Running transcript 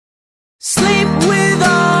Sleep with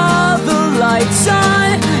all the lights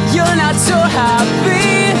on. You're not so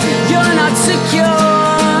happy, you're not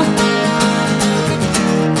secure.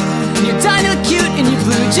 You're kinda cute in your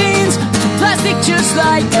blue jeans, you're plastic just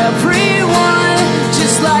like everyone,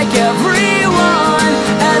 just like everyone.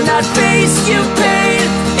 And that face you paint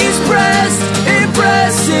is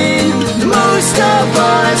impressing most of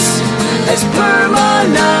us as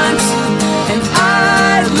permanent. And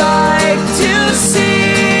I'd like to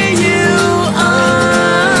see you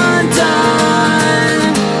undone.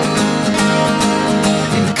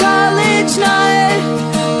 In college night,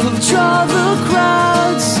 we'll draw the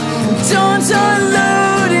crowds. Don't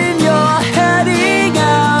unload and you're heading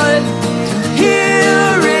out.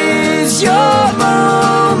 Here is your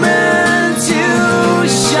moment to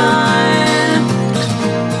shine.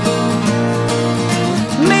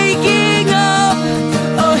 Making up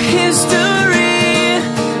a history,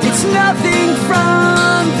 it's nothing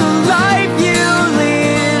from the life you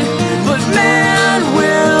lead, but man,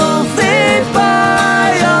 will they buy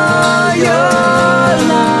all your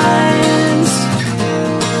lines.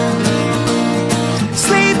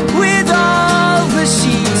 Sleep with all the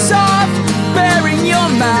sheets off, bearing your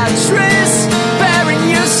mattress, bearing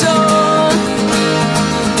your soul.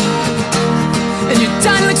 And your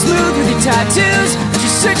tongue looks smooth with your tattoos, but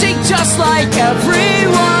you're searching just like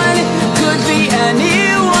everyone, could be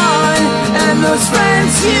anyone. And those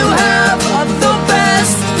friends you have are the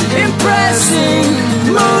best, impressing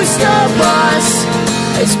most of us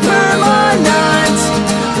as permanent.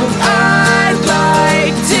 But I'd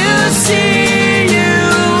like to see you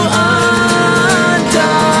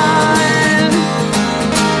undone.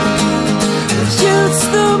 Youth's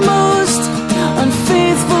the most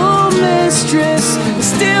unfaithful mistress,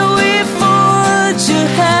 still we forge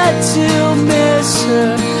ahead to miss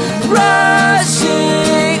her,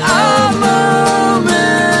 rushing our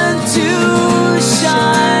moment to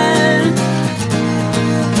shine.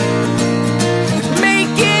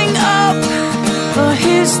 Making up a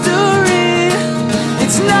history,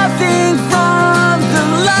 it's nothing from the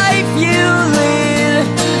life you lead,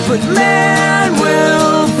 but man, will